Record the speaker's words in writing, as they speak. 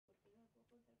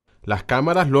Las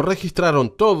cámaras lo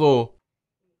registraron todo.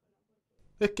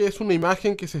 Es que es una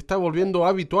imagen que se está volviendo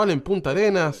habitual en Punta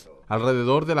Arenas.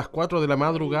 Alrededor de las 4 de la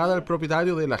madrugada, el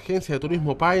propietario de la agencia de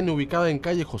turismo Paine, ubicada en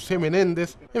calle José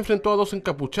Menéndez, enfrentó a dos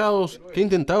encapuchados que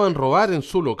intentaban robar en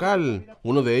su local.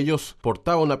 Uno de ellos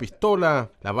portaba una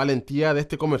pistola. La valentía de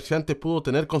este comerciante pudo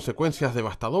tener consecuencias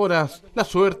devastadoras. La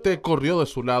suerte corrió de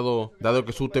su lado, dado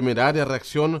que su temeraria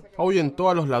reacción ahuyentó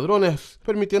a los ladrones,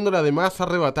 permitiéndole además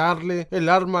arrebatarle el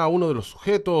arma a uno de los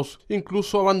sujetos.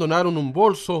 Incluso abandonaron un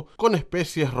bolso con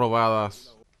especies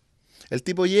robadas. El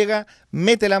tipo llega,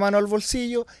 mete la mano al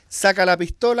bolsillo, saca la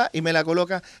pistola y me la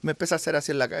coloca, me empieza a hacer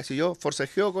así en la cabeza. Y yo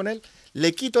forcejeo con él,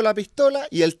 le quito la pistola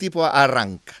y el tipo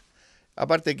arranca.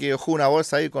 Aparte que dejó una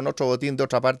bolsa ahí con otro botín de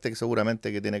otra parte que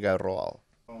seguramente que tiene que haber robado.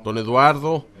 Don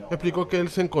Eduardo explicó que él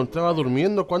se encontraba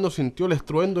durmiendo cuando sintió el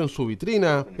estruendo en su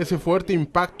vitrina. Ese fuerte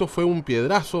impacto fue un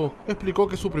piedrazo. Explicó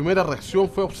que su primera reacción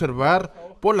fue observar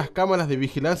por las cámaras de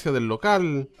vigilancia del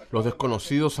local. Los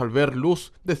desconocidos, al ver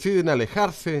luz, deciden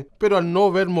alejarse, pero al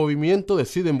no ver movimiento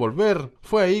deciden volver.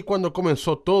 Fue ahí cuando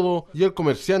comenzó todo y el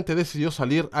comerciante decidió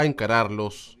salir a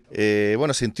encararlos.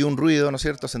 Bueno, sentí un ruido, ¿no es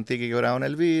cierto? Sentí que quebraban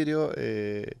el vidrio.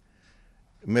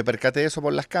 Me percaté de eso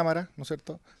por las cámaras, ¿no es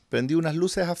cierto? Prendí unas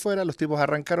luces afuera, los tipos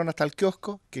arrancaron hasta el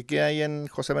kiosco que queda ahí en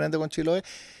José Menéndez con Chiloé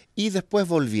y después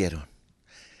volvieron.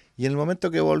 Y en el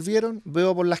momento que volvieron,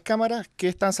 veo por las cámaras que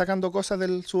están sacando cosas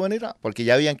del souvenir, porque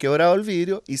ya habían quebrado el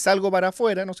vidrio, y salgo para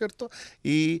afuera, ¿no es cierto?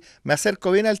 Y me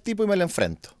acerco bien al tipo y me lo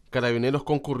enfrento. Carabineros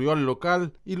concurrió al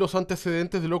local y los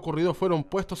antecedentes de lo ocurrido fueron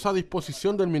puestos a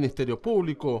disposición del Ministerio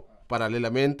Público.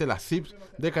 Paralelamente, la CIPS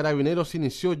de Carabineros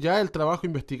inició ya el trabajo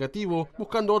investigativo,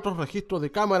 buscando otros registros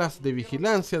de cámaras de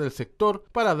vigilancia del sector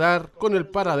para dar con el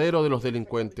paradero de los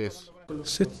delincuentes.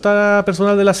 Está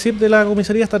personal de la CIP de la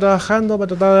comisaría está trabajando para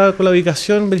tratar de dar con la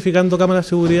ubicación, verificando cámaras de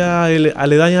seguridad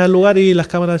aledañas al lugar y las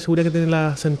cámaras de seguridad que tiene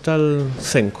la central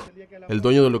Senco. El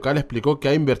dueño del local explicó que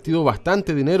ha invertido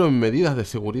bastante dinero en medidas de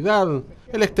seguridad.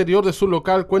 El exterior de su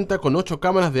local cuenta con 8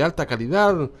 cámaras de alta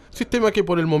calidad, sistema que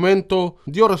por el momento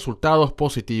dio resultados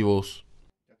positivos.